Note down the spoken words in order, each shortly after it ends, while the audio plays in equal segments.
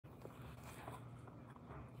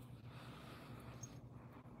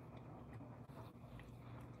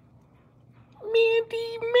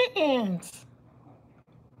Mandy Mittens.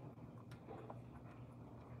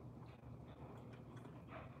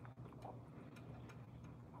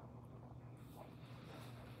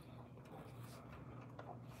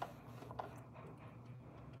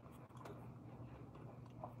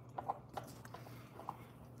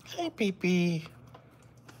 Hey, Pee-Pee.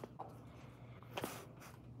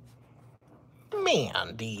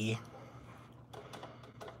 Mandy.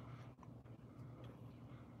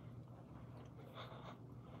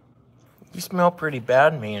 You smell pretty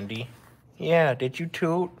bad, Mandy. Yeah, did you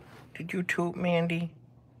toot? Did you toot, Mandy?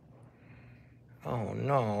 Oh,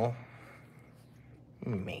 no.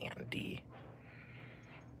 Mandy.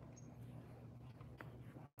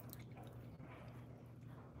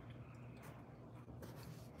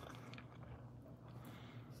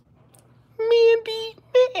 Mandy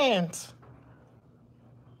Mittens.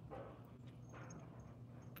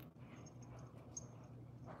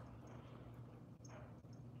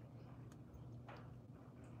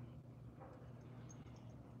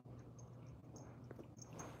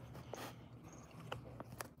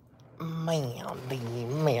 Mandy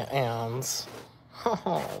Mittens.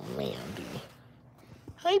 Oh, Mandy.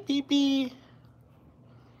 Hi, Pee-Pee.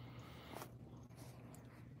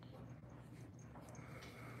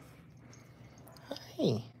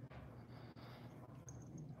 Hi.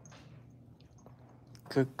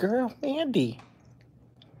 Good girl, Mandy.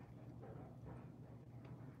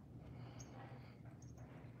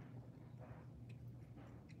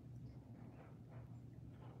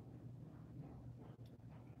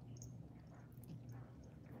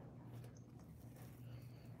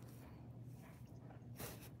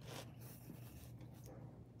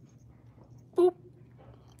 Boop.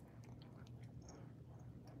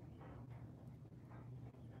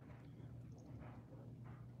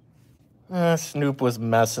 Snoop was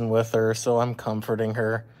messing with her, so I'm comforting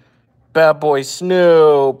her. Bad boy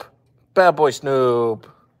Snoop. Bad boy Snoop.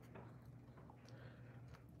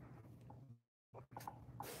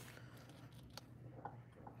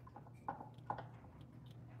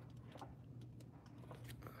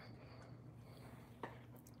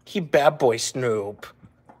 He bad boy Snoop.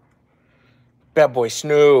 Bad boy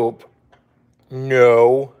Snoop.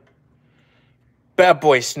 No. Bad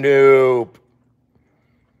boy Snoop.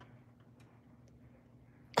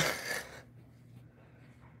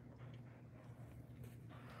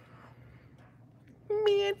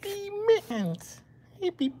 Mandy Mittens.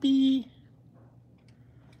 Hey, Pee-Pee.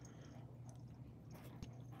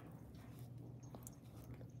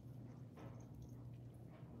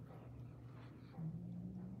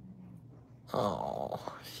 Oh,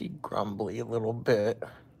 she grumbly a little bit.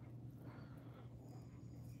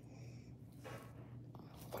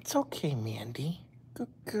 It's okay, Mandy. Good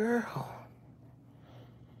girl.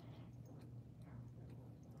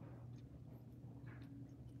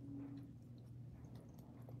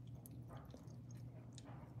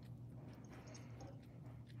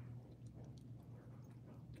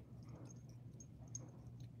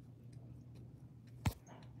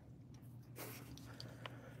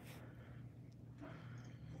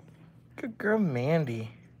 Good girl,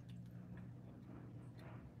 Mandy.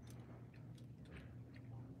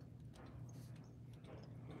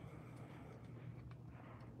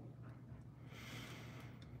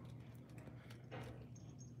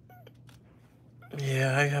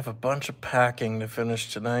 Yeah, I have a bunch of packing to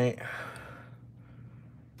finish tonight.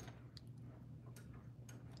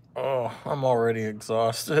 Oh, I'm already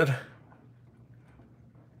exhausted.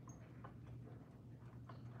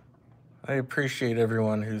 I appreciate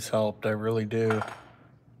everyone who's helped. I really do.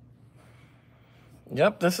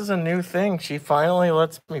 Yep, this is a new thing. She finally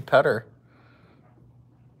lets me pet her.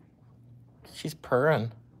 She's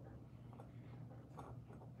purring.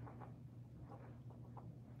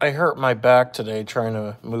 I hurt my back today trying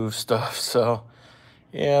to move stuff, so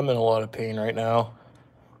yeah, I'm in a lot of pain right now.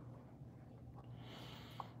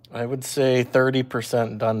 I would say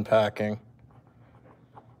 30% done packing.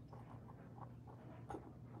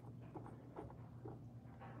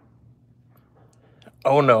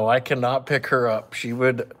 Oh no, I cannot pick her up. She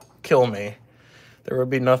would kill me. There would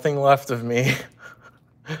be nothing left of me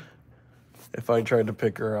if I tried to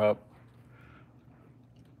pick her up.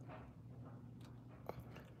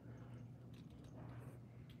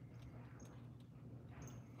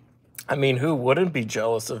 I mean, who wouldn't be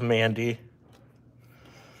jealous of Mandy?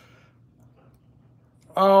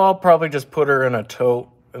 Oh, I'll probably just put her in a tote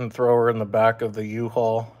and throw her in the back of the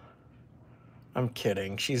U-Haul. I'm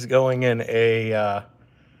kidding. She's going in a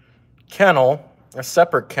kennel, a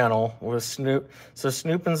separate kennel with Snoop. So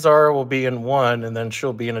Snoop and Zara will be in one, and then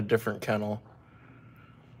she'll be in a different kennel.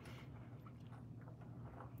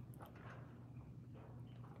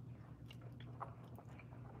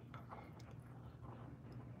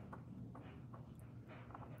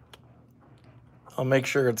 I'll make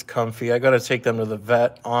sure it's comfy. I got to take them to the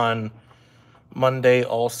vet on Monday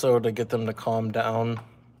also to get them to calm down.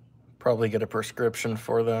 Probably get a prescription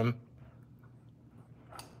for them.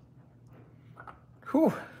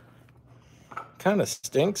 Whew. Kind of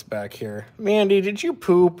stinks back here. Mandy, did you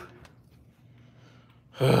poop?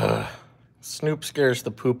 Snoop scares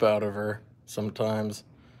the poop out of her sometimes.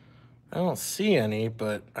 I don't see any,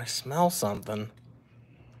 but I smell something.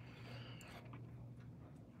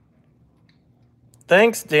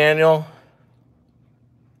 Thanks, Daniel.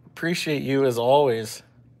 Appreciate you as always.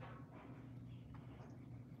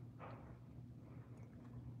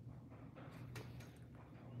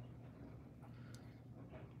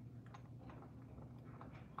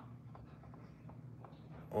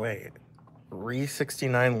 Wait,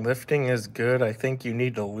 Re69 lifting is good. I think you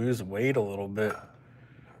need to lose weight a little bit.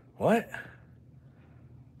 What?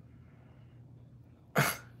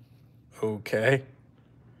 Okay.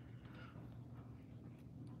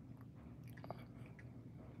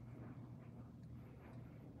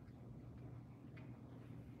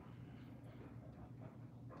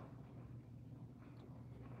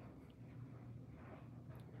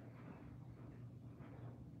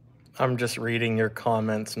 I'm just reading your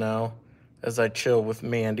comments now as I chill with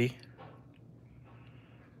Mandy.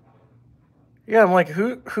 Yeah, I'm like,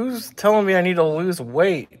 who's telling me I need to lose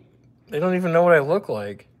weight? They don't even know what I look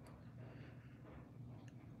like.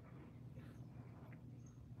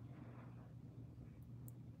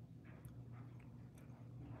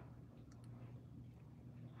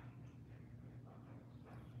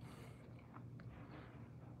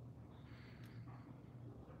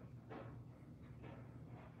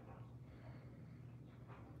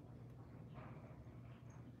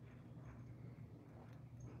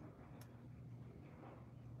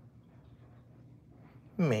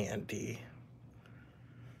 Mandy.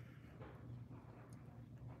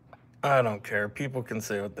 I don't care. People can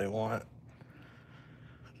say what they want.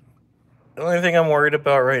 The only thing I'm worried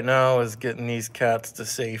about right now is getting these cats to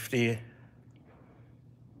safety.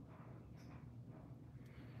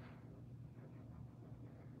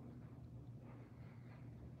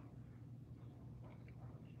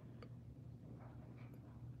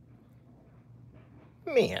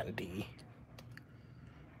 Mandy.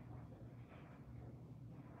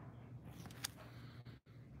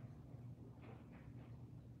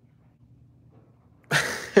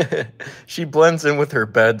 She blends in with her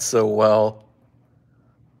bed so well.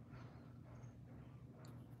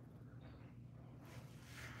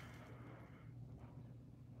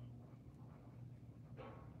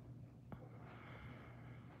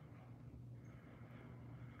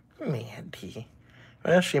 Mandy.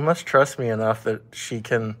 Well, she must trust me enough that she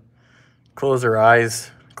can close her eyes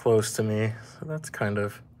close to me. So that's kind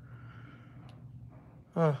of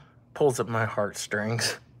pulls at my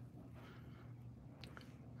heartstrings.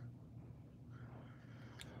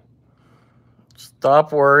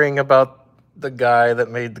 Stop worrying about the guy that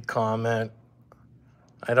made the comment.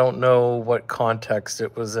 I don't know what context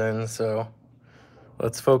it was in, so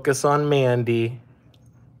let's focus on Mandy.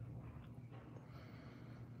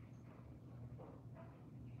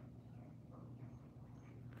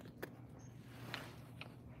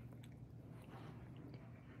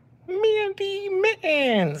 Mandy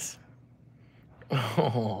Mittens.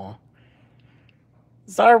 Oh.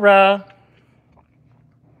 Zara.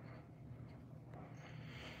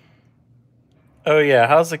 Oh yeah,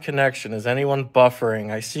 how's the connection? Is anyone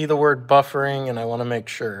buffering? I see the word buffering and I want to make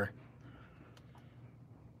sure.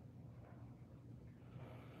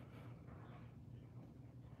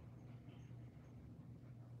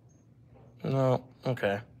 No,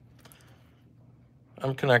 okay.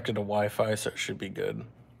 I'm connected to Wi-Fi, so it should be good.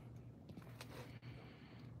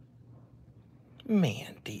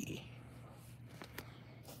 Mandy.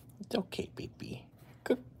 It's okay, baby.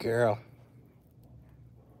 Good girl.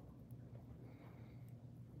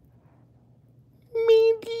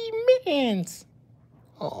 Mandy Mittens.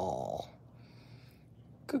 Oh.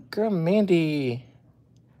 Good girl, Mandy.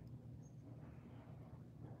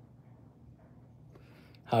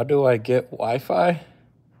 How do I get Wi-Fi?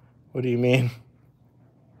 What do you mean?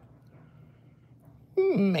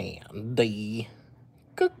 Mandy.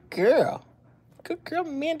 Good girl. Good girl,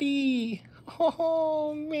 Mandy.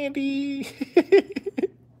 Oh, Mandy.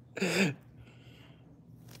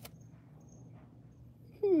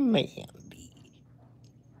 Mandy.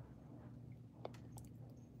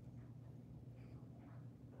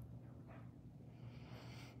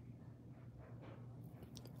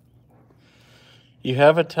 You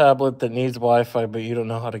have a tablet that needs Wi-Fi, but you don't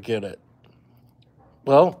know how to get it.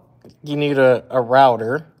 Well, you need a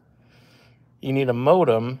router. You need a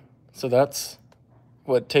modem, so that's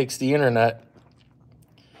what takes the internet.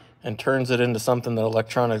 and turns it into something that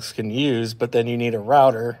electronics can use, but then you need a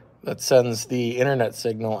router that sends the internet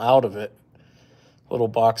signal out of it. Little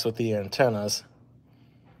box with the antennas.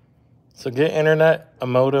 So get internet, a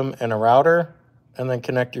modem, and a router, and then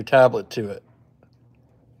connect your tablet to it.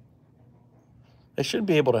 They should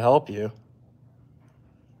be able to help you.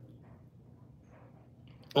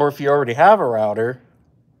 Or if you already have a router,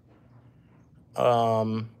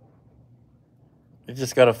 you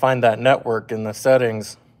just got to find that network in the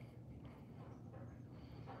settings.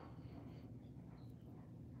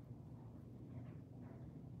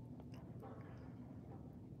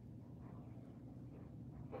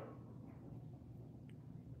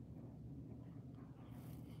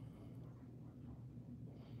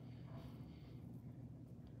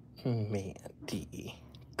 Mandy.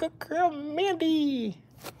 Good girl, Mandy.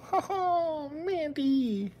 Oh,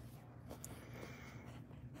 Mandy.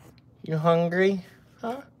 You hungry?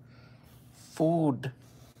 Huh? Food.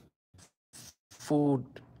 Food.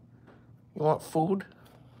 You want food?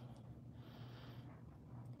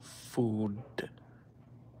 Food.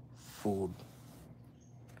 Food.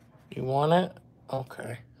 You want it?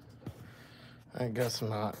 Okay. I guess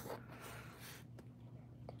not.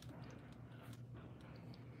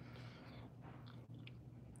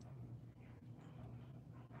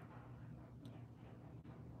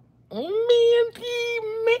 Mandy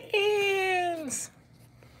Mittens.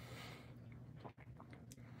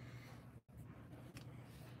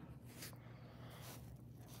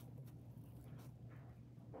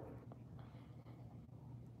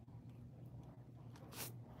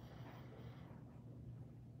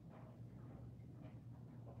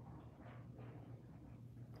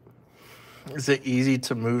 Is it easy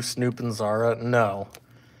to move Snoop and Zara? No.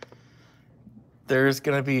 There's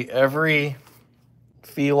going to be every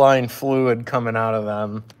feline fluid coming out of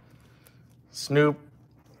them. Snoop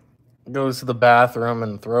goes to the bathroom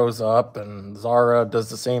and throws up, and Zara does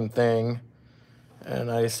the same thing.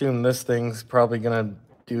 And I assume this thing's probably going to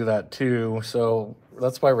do that too. So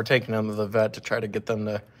that's why we're taking them to the vet, to try to get them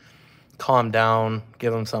to calm down,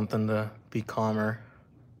 give them something to be calmer.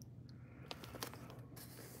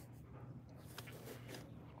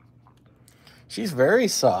 She's very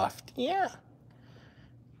soft. Yeah.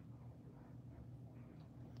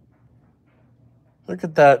 Look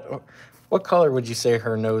at that. What color would you say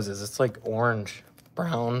her nose is? It's like orange,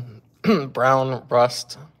 brown, brown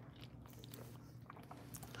rust.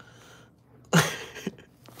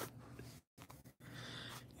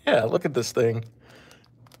 Yeah, look at this thing.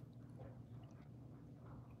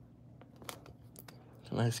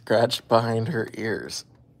 And I scratched behind her ears.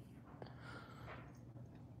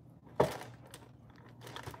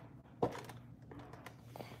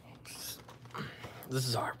 This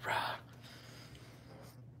is our bra.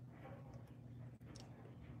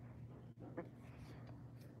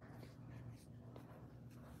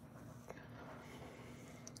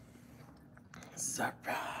 Zara.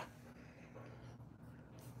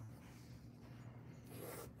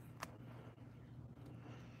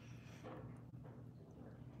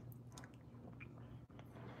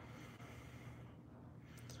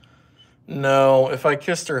 No, if I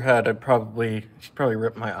kissed her head, she'd probably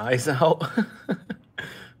rip my eyes out.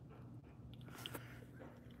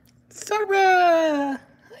 Zara!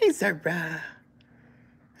 Hi, Zara.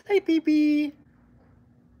 Hi, baby.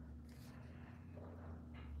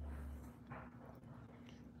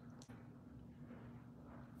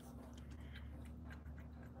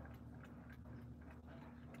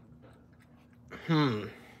 I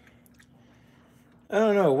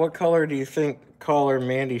don't know. What color do you think collar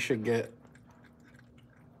Mandy should get?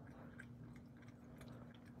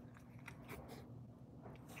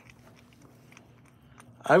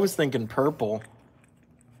 I was thinking purple.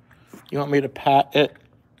 You want me to pat it?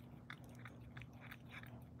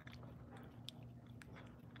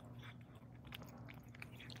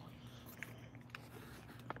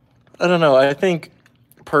 I don't know. I think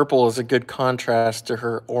purple is a good contrast to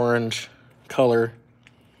her orange color.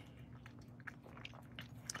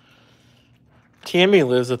 Tammy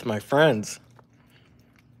lives with my friends.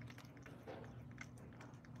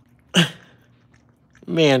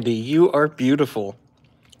 Mandy, you are beautiful.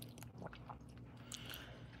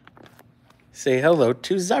 Say hello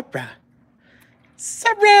to Zara.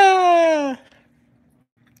 Zara!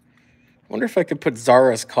 Wonder if I could put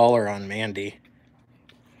Zara's collar on Mandy.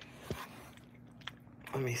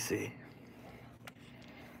 Let me see.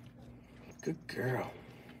 Good girl.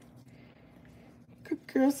 Good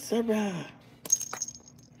girl, Zara.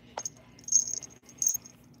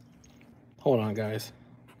 Hold on, guys.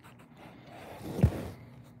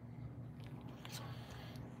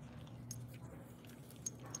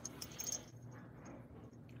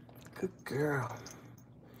 Good girl.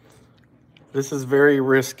 This is very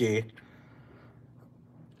risky.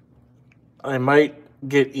 I might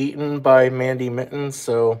get eaten by Mandy Mittens,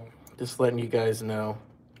 so just letting you guys know.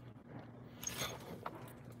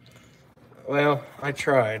 Well, I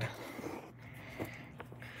tried.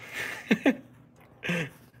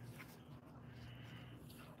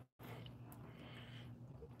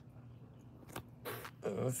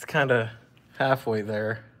 It's kind of halfway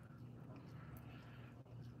there.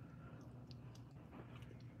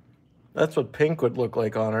 That's what pink would look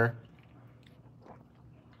like on her.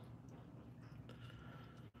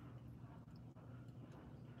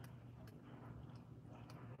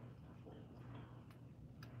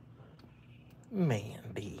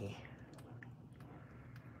 Mandy.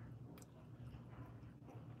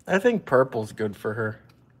 I think purple's good for her.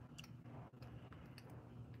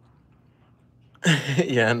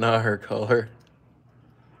 Yeah, not her color.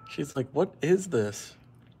 She's like, what is this?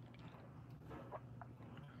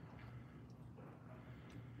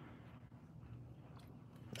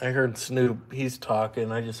 I heard Snoop. He's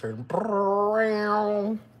talking. I just heard.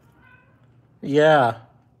 Yeah.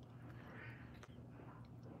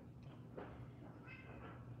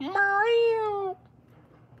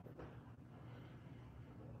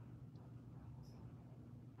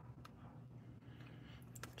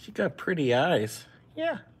 She got pretty eyes.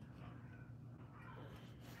 Yeah.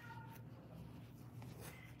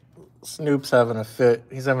 Snoop's having a fit.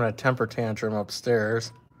 He's having a temper tantrum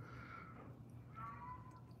upstairs.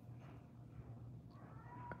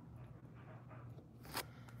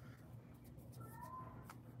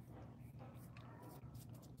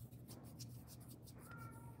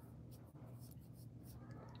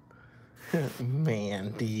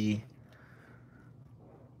 Mandy.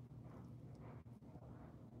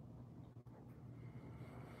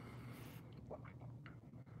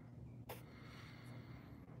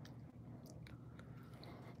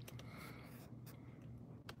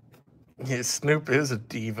 Yeah, Snoop is a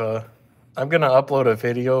diva. I'm gonna upload a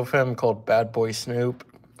video of him called Bad Boy Snoop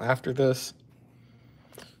after this.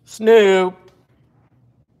 Snoop!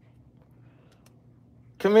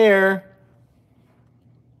 Come here.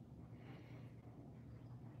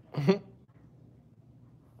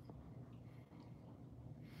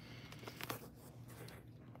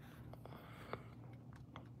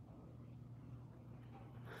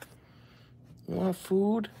 You want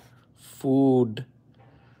food? Food.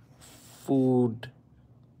 Food.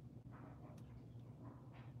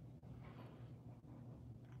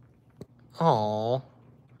 Aww.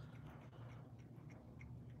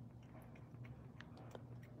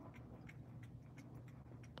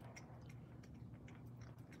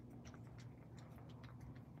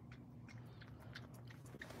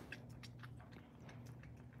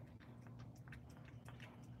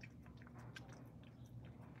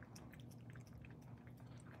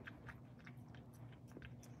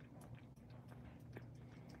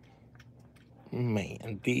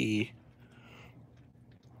 Mandy.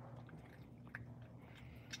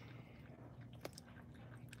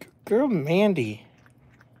 Girl, Mandy.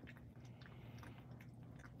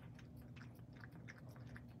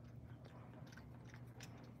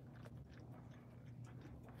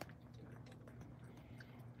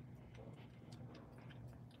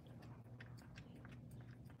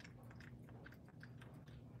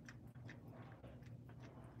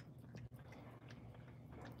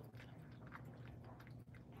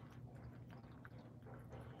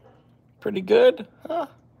 Pretty good, huh?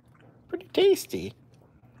 Pretty tasty.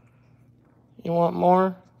 You want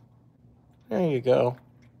more? There you go.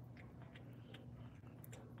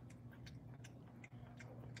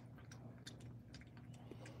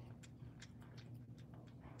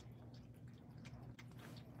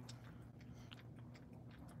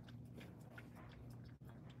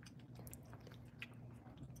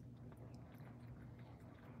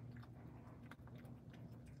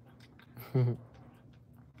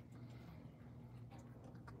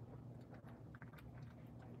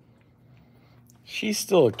 She's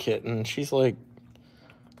still a kitten. She's like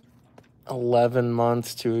 11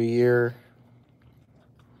 months to a year.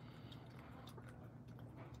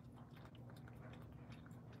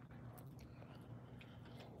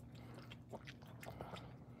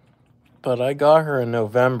 But I got her in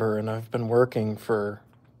November, and I've been working for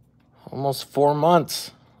almost 4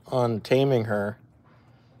 months on taming her.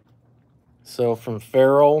 So from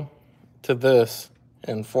feral to this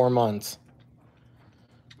in 4 months.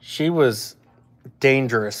 She was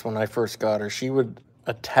dangerous when I first got her. She would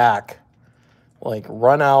attack, like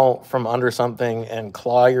run out from under something and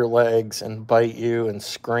claw your legs and bite you and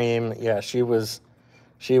scream. Yeah, she was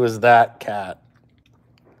that cat.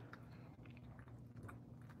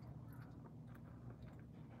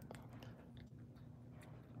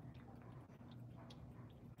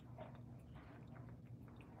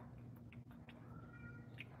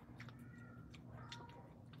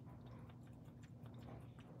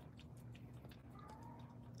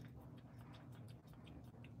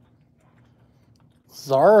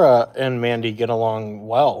 Zara and Mandy get along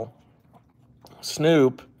well.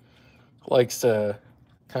 Snoop likes to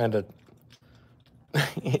kind of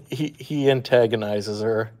he antagonizes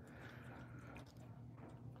her.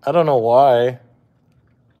 I don't know why.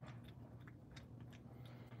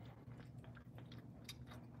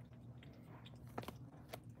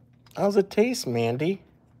 How's it taste, Mandy?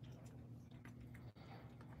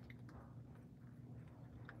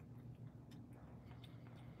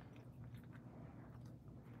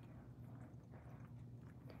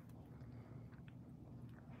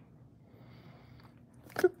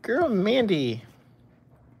 Good girl, Mandy.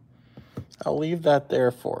 I'll leave that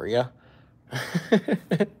there for you.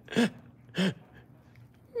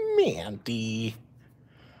 Mandy.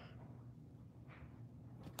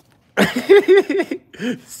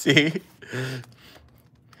 See?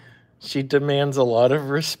 She demands a lot of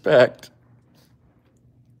respect.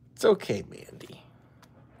 It's okay, Mandy.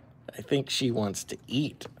 I think she wants to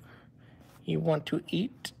eat. You want to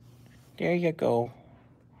eat? There you go.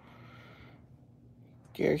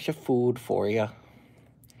 There's your food for you.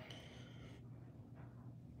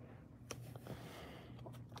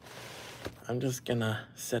 I'm just gonna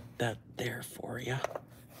set that there for you.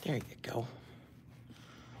 There you go.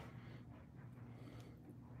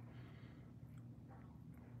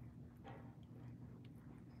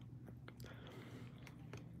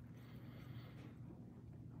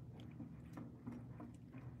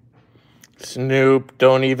 Snoop,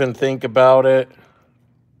 don't even think about it.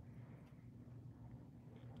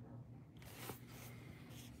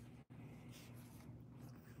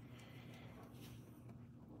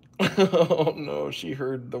 Oh no, she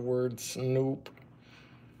heard the word Snoop.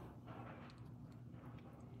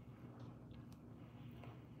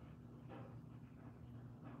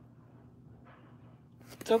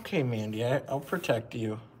 It's okay, Mandy. I'll protect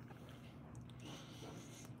you.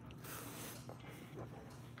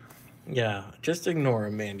 Yeah, just ignore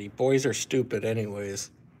him, Mandy. Boys are stupid anyways.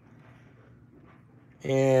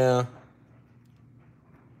 Yeah.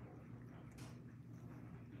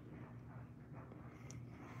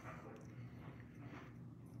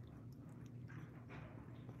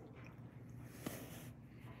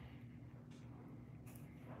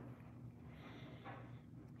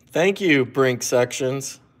 Thank you, Brink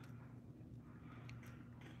Sections.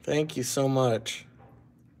 Thank you so much.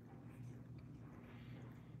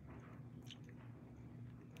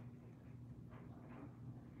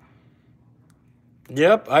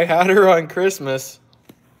 Yep, I had her on Christmas.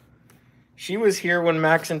 She was here when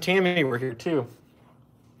Max and Tammy were here too.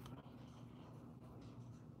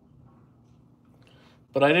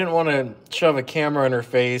 But I didn't want to shove a camera in her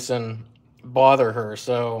face and bother her,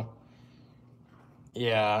 so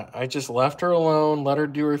yeah, I just left her alone, let her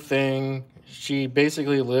do her thing. She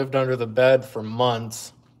basically lived under the bed for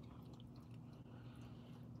months.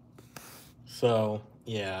 So,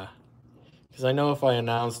 yeah. Because I know if I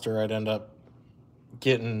announced her, I'd end up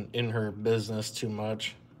getting in her business too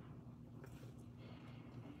much.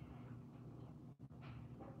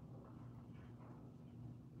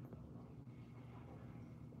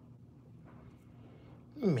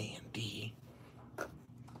 Mandy.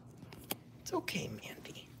 It's okay,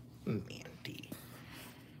 Mandy. Mandy.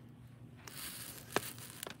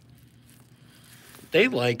 They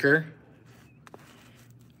like her.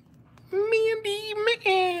 Mandy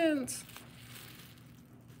Mittens.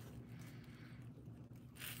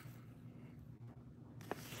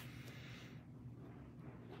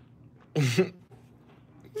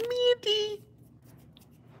 Mandy.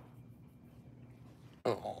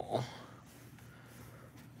 Oh.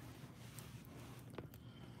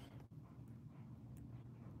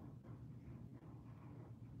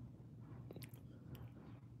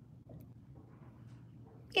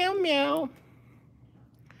 Meow meow.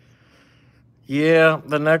 Yeah,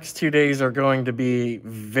 the next 2 days are going to be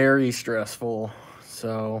very stressful,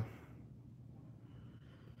 so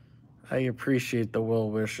I appreciate the well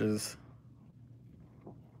wishes.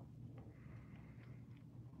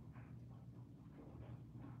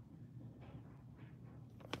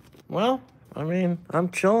 Well, I mean, I'm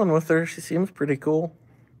chilling with her. She seems pretty cool.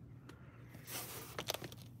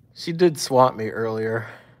 She did swat me earlier.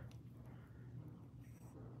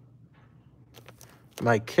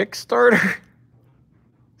 My Kickstarter?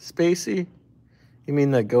 Spacey? You mean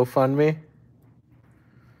the GoFundMe?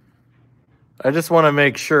 I just want to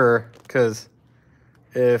make sure, because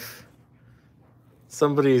if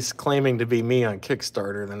somebody's claiming to be me on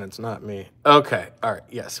Kickstarter, then it's not me. Okay, all right,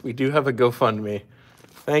 yes, we do have a GoFundMe.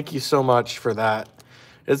 Thank you so much for that.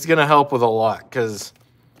 It's going to help with a lot, because,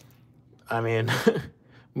 I mean,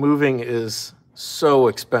 moving is so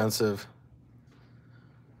expensive.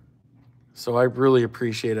 So I really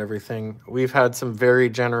appreciate everything. We've had some very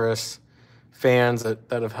generous fans that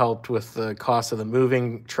have helped with the cost of the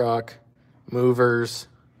moving truck, movers.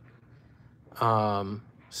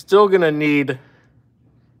 Still going to need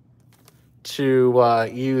to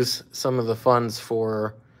use some of the funds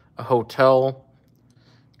for a hotel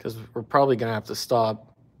because we're probably going to have to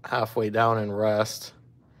stop halfway down and rest.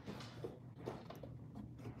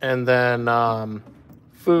 And then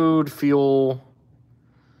food, fuel,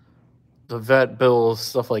 the vet bills,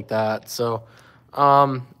 stuff like that. So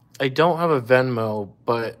I don't have a Venmo,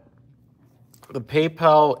 but the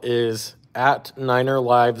PayPal is at Niner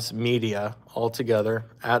Lives Media altogether,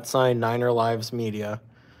 @ Niner Lives Media.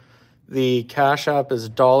 The Cash App is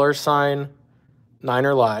 $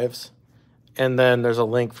 Niner Lives. And then there's a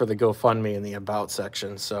link for the GoFundMe in the About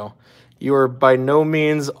section. So you are by no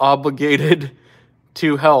means obligated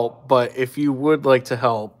to help, but if you would like to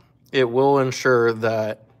help, it will ensure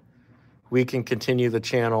that we can continue the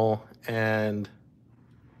channel and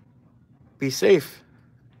be safe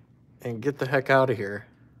and get the heck out of here.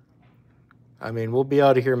 I mean, we'll be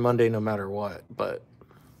out of here Monday no matter what, but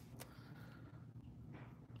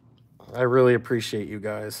I really appreciate you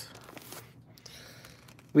guys.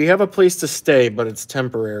 We have a place to stay, but it's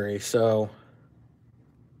temporary, so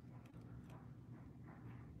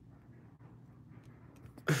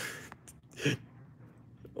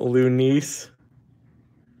Lunice.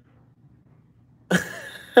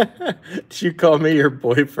 Did you call me your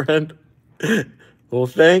boyfriend? Well,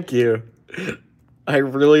 thank you. I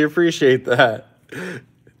really appreciate that.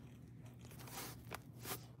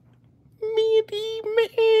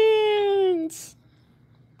 Mittens.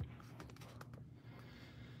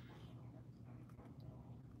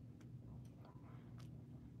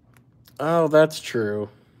 Oh, that's true.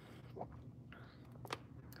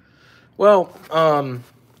 Well,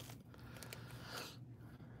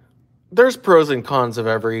 there's pros and cons of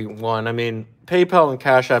every one. I mean, PayPal and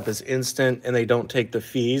Cash App is instant and they don't take the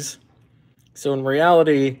fees. So in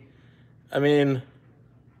reality, I mean,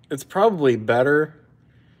 it's probably better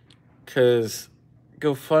because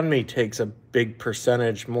GoFundMe takes a big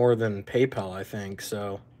percentage more than PayPal, I think.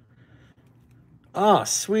 So,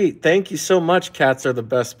 sweet. Thank you so much. Cats are the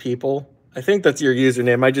best people. I think that's your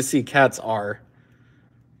username. I just see cats are.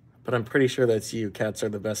 But I'm pretty sure that's you. Cats are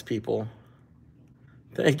the best people.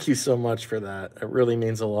 Thank you so much for that. It really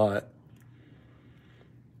means a lot.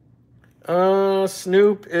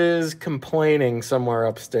 Snoop is complaining somewhere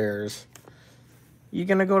upstairs. You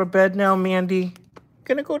gonna go to bed now, Mandy?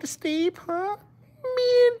 Gonna go to sleep, huh?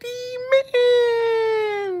 Mandy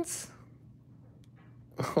Mittens!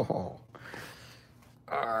 Oh.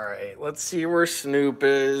 Alright, let's see where Snoop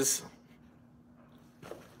is.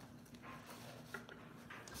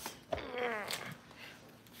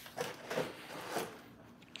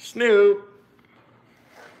 Snoop.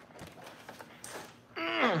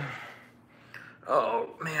 Oh,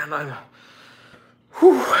 man, I'm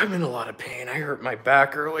in a lot of pain. I hurt my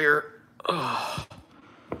back earlier. Oh,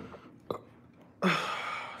 shit.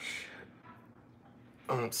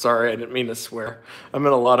 I'm sorry, I didn't mean to swear. I'm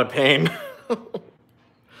in a lot of pain.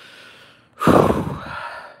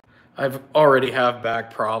 I've already have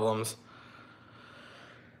back problems.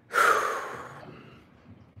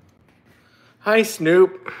 Hi,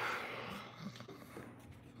 Snoop.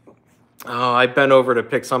 Oh, I bent over to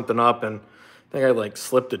pick something up and I think I like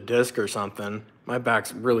slipped a disc or something. My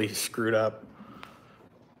back's really screwed up.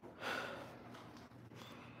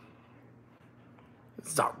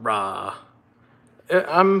 Zara.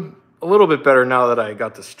 I'm a little bit better now that I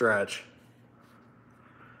got to stretch.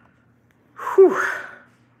 Whew.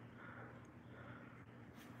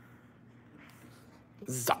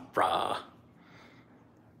 Zara.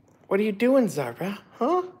 What are you doing, Zara?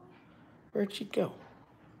 Huh? Where'd she go?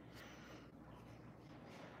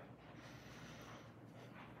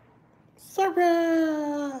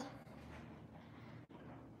 Zara!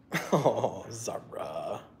 Oh,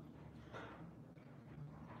 Zara.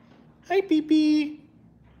 Hi, BB.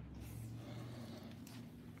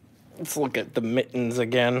 Let's look at the mittens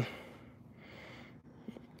again.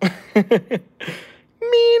 Mandy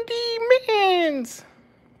Mittens!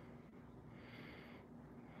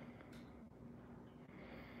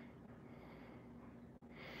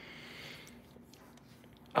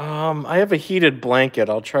 I have a heated blanket.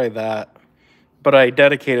 I'll try that. But I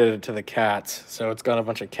dedicated it to the cats, so it's got a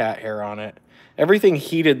bunch of cat hair on it. Everything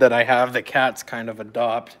heated that I have, the cats kind of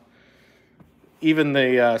adopt. Even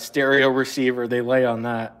the stereo receiver, they lay on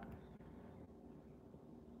that.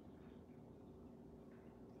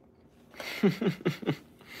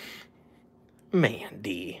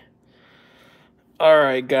 Mandy. All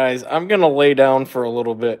right, guys, I'm going to lay down for a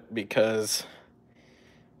little bit because,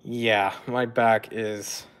 yeah, my back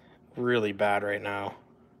is really bad right now.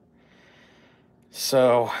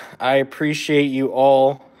 So I appreciate you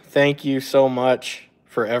all. Thank you so much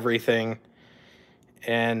for everything.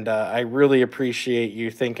 And I really appreciate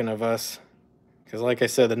you thinking of us. Because, like I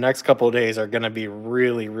said, the next couple of days are going to be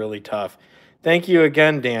really, really tough. Thank you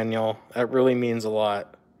again, Daniel. That really means a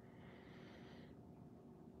lot.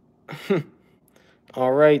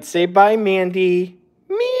 All right. Say bye, Mandy.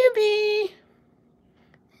 Mandy.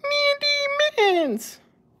 Mandy Mittens.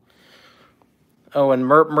 Oh, and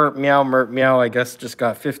Merp Meow, I guess just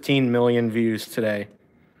got 15 million views today.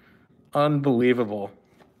 Unbelievable.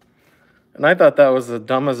 And I thought that was the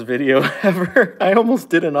dumbest video ever. I almost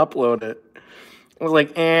didn't upload it. I was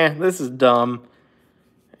like, this is dumb.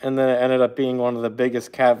 And then it ended up being one of the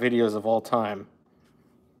biggest cat videos of all time.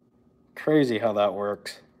 Crazy how that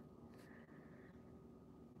works.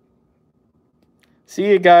 See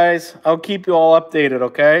you guys. I'll keep you all updated,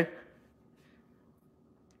 okay?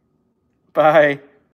 Bye.